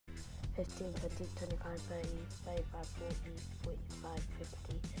15, 20, 25, 30, 35, 40, 45,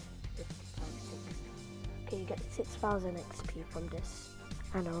 50, 55, 60. Okay, you get 6,000 XP from this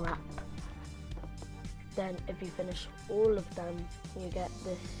and a wrap. Then if you finish all of them, you get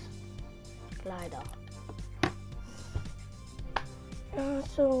this glider.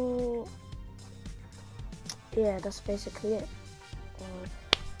 So yeah, that's basically it.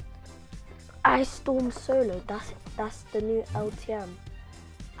 Ice Storm Solo, that's the new LTM.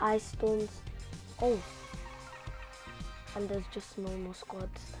 Ice Storms, oh, and there's just normal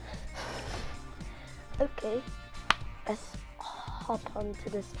squads. Okay, let's hop onto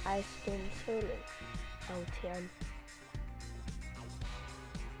this Ice Storm Solo LTM.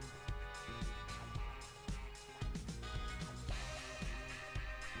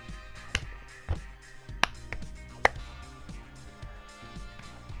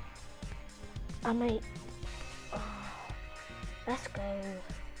 I might, let's go.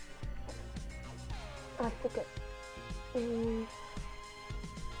 I forget.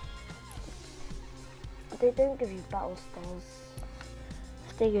 They don't give you battle stars.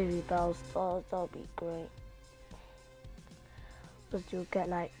 If they give you battle stars, that'll be great. Because you'll get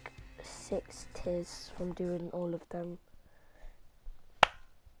like 6 tiers from doing all of them.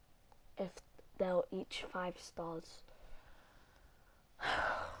 If they're each 5 stars.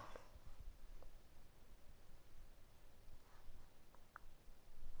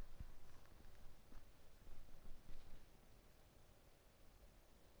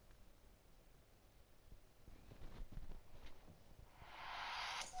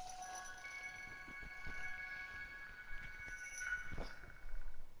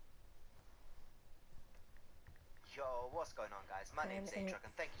 Yo, what's going on, guys? My name's A-Truck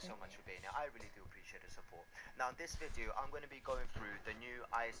and thank you so much for being here. I really do appreciate the support. Now in this video I'm going to be going through the new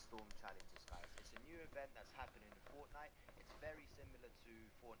Ice Storm challenges, guys. It's a new event that's happening in Fortnite. It's very similar to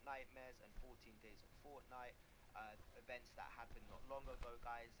Fortnitemares and 14 Days of Fortnite, events that happened not long ago,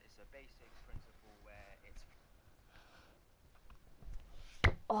 guys. It's a basic principle where it's...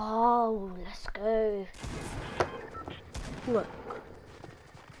 Oh, let's go. Look,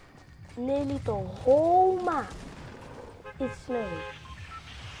 nearly the whole map is snow.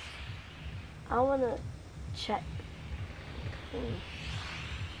 I wanna check.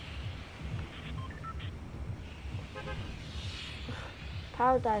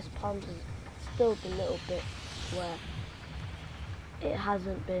 Paradise Palms is still the little bit where it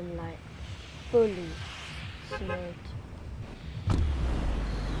hasn't been like fully snowed.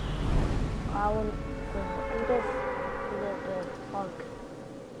 I want a little bit of fog.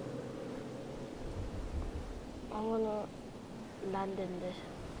 I wanna land in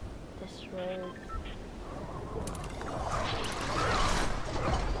this road.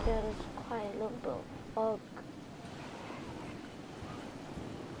 Yeah, there's quite a little bit of fog.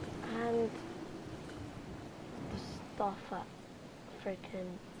 And the stuff at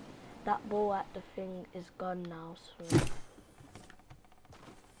freaking that ball at the thing is gone now, so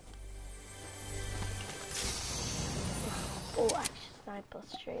oh, actually sniper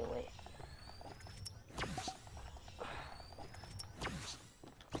straight away.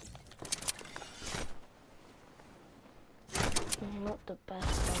 Not the best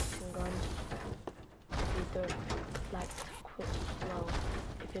fighting gun if you don't like to quit well,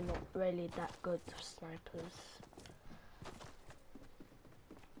 if you're not really that good with snipers.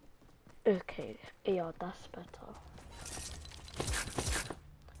 Okay, yeah, that's better.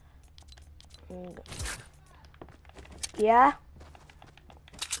 Yeah?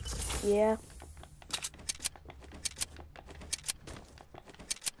 Yeah.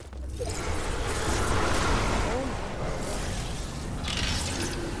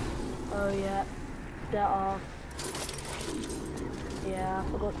 Oh yeah, there are, yeah, I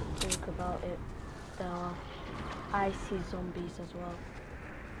forgot to talk about it. There are icy zombies as well.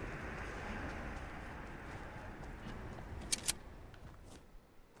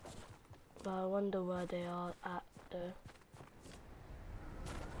 But I wonder where they are at though.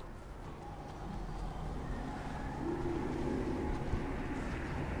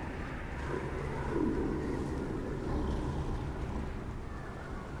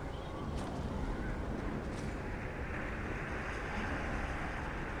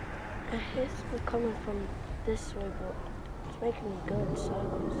 I hear something coming from this way, but it's making me go in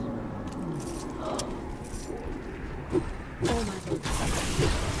circles. Oh my god.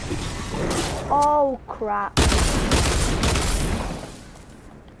 Oh crap.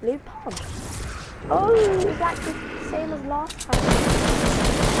 Blue pump. Oh, is that the same as last time?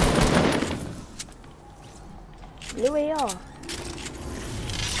 Blue AR.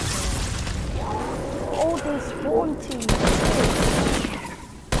 Oh, they spawned to you.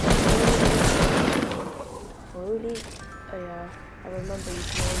 only. Oh yeah, I remember you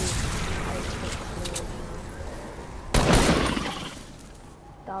can only ice pick.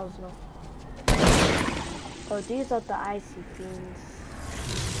 That was not. Oh, these are the icy fiends.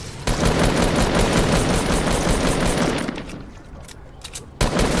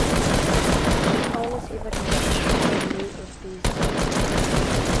 I want to see if I can get loot of these.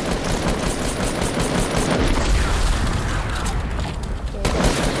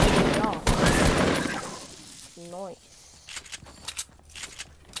 Nice.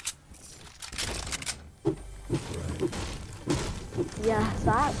 Yeah,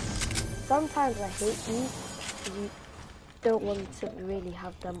 that. Sometimes I hate these. You don't want to really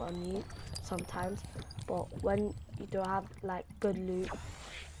have them on you sometimes, but when you don't have like good loot.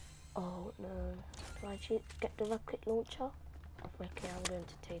 Oh no! Do I get the rocket launcher? Okay, I'm going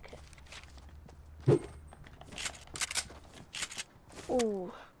to take it.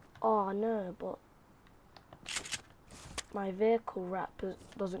 Ooh. Oh no, but my vehicle wrap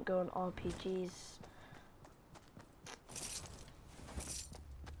doesn't go on RPGs.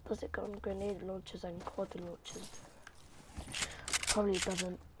 Does it go on grenade launchers and quad launchers? Probably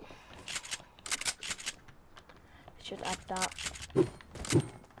doesn't. I should add that.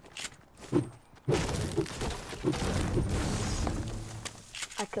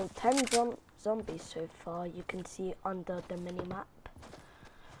 I killed 10 zombies so far. You can see under the mini-map.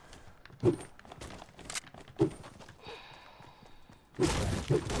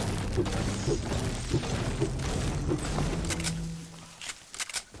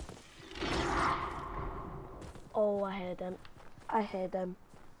 Oh, I hear them. I hear them.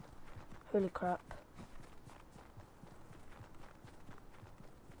 Holy crap.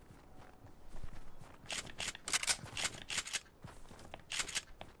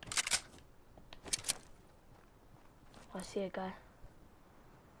 I see a guy.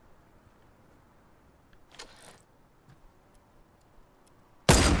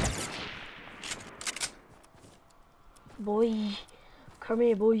 Boy, come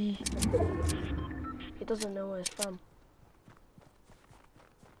here, boy. He doesn't know where he's from.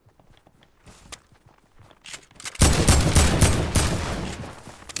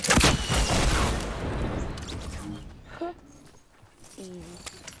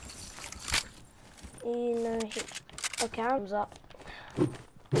 Easy. Okay, arms up.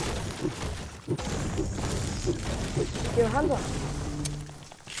 Your hands up.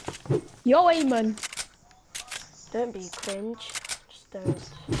 Yo, Eamon. Don't be cringe. Just don't.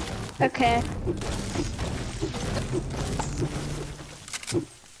 Okay.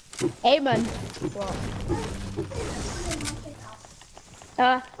 Eamon. What?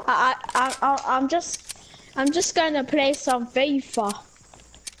 I'm just gonna play some FIFA.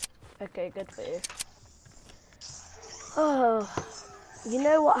 Okay, good for you. Oh, you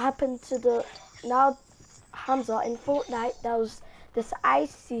know what happened to the now, Hamza, in Fortnite there was this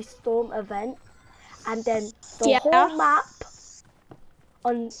icy storm event, and then the whole map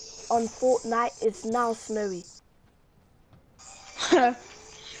on Fortnite is now snowy.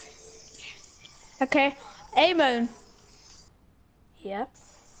 Okay, Eamon. Yeah.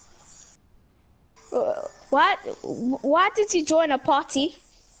 Why did you join a party?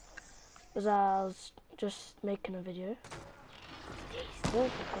 Because I was just making a video.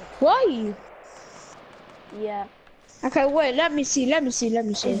 Why? Yeah. Okay, wait, let me see.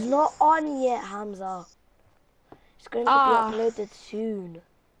 It's not on yet, Hamza. It's going to be uploaded soon.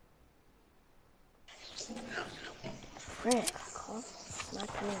 Frick, I can't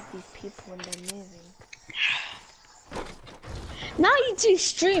snipe any of these people when they're moving. Now you do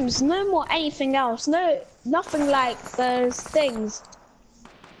streams, no more anything else. No, nothing like those things.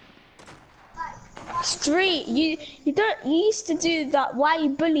 Street, you used to do that. Why you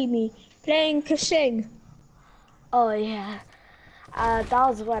bully me playing Kashing? Oh yeah, that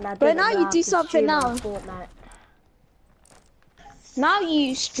was when I didn't. But now you have do to something stream on else. Fortnite. Now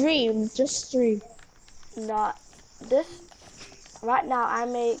you stream, just stream. Not this. Right now,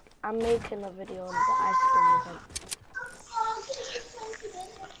 I'm making a video on the ice storm event.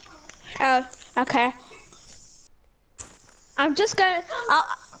 Oh, okay. I'm just going.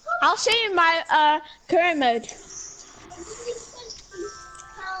 I'll show you my career mode.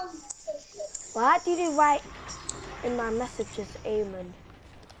 Why did you write in my messages, Eamon?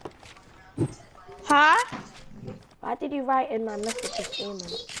 Huh? Why did you write in my messages,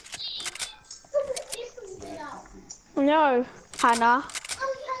 Eamon? No, Hannah.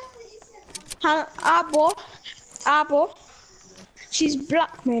 Abo. She's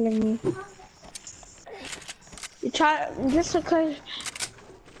blackmailing me. You try just because.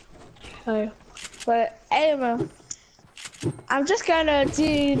 Oh, but anyway. I'm just gonna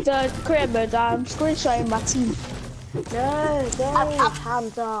do the career mode. I'm screenshotting my team. No, don't,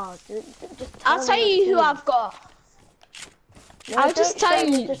 Hamza. Just I'll tell you who I've got. No, I'll just don't tell show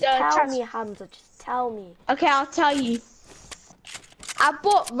me, you. just tell me, Hamza. Just tell me. Okay, I'll tell you. I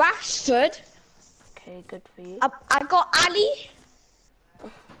bought Rashford. Okay, good for you. I got Ali.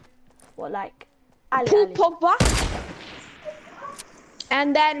 What, like Ali? Paul Pogba.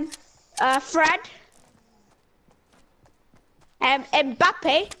 And then Fred.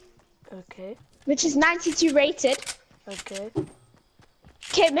 Mbappe. Okay. Which is 92 rated. Okay.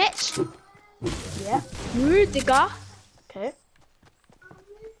 Kimmich. Yeah. Rudiger. Okay.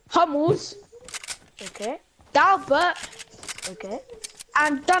 Hummels. Okay. Dalbert. Okay.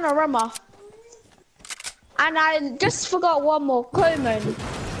 And Donnarumma. And I just forgot one more. Koeman.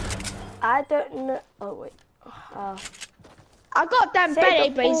 I don't know. Oh wait. I got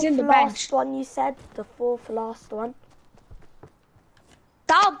Dembele, but he's in the bench. Last one you said, the fourth last one.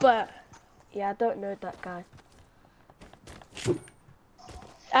 Dalbert. Yeah, I don't know that guy.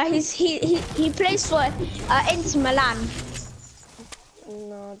 He plays for Inter Milan.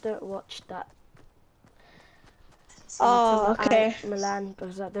 No, I don't watch that. Oh, okay. Milan,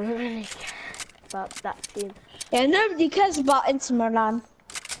 because I don't really care about that team. Yeah, nobody cares about Inter Milan.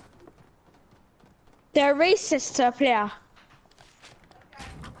 They're racist to a player.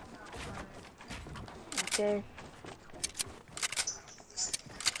 Okay.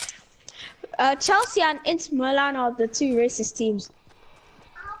 Chelsea and Inter Milan are the two racist teams.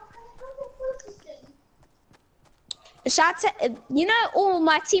 You know, all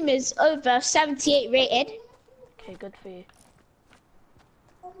my team is over 78 rated. Okay, good for you.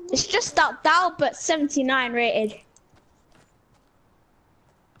 It's just that Dalbert 79 rated.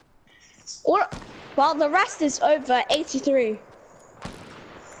 While the rest is over 83.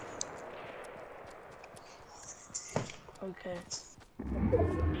 Okay.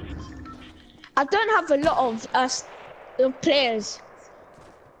 I don't have a lot of players.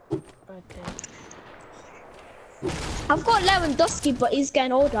 Okay. I've got Lewandowski, but he's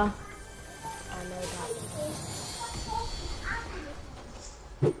getting older. I know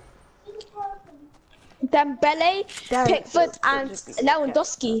that. Dembele, Pickford, and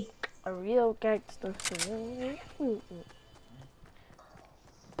Lewandowski. A real gangster.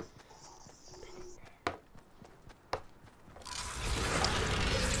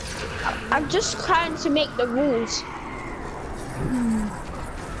 I'm just trying to make the rules.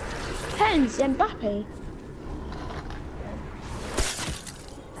 Pens, Mbappe.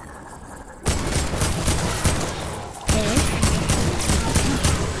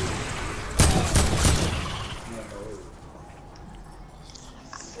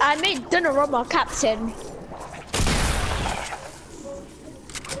 I made Donnarumma captain.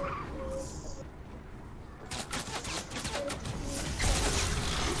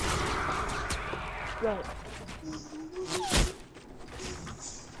 Right.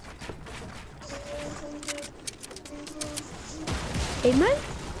 Amen.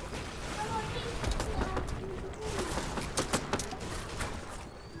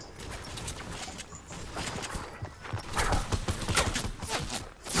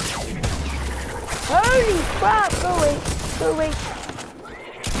 Holy crap! Go away. Go away.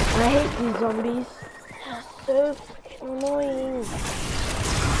 I hate these zombies. They're so fucking annoying.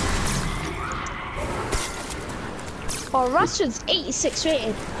 Oh, Rashford's 86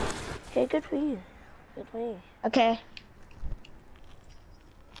 rated. Okay, good for you. Good for you. Okay.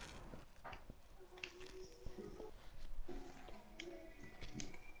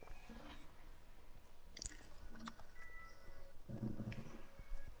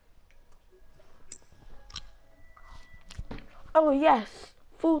 Oh yes,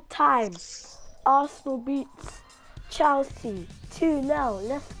 full time. Arsenal beats Chelsea 2-0.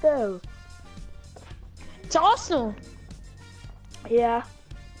 Let's go. To Arsenal. Yeah.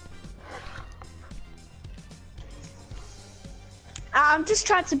 I'm just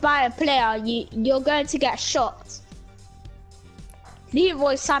trying to buy a player. You're going to get shocked.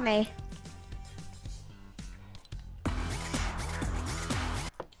 Leroy Sané.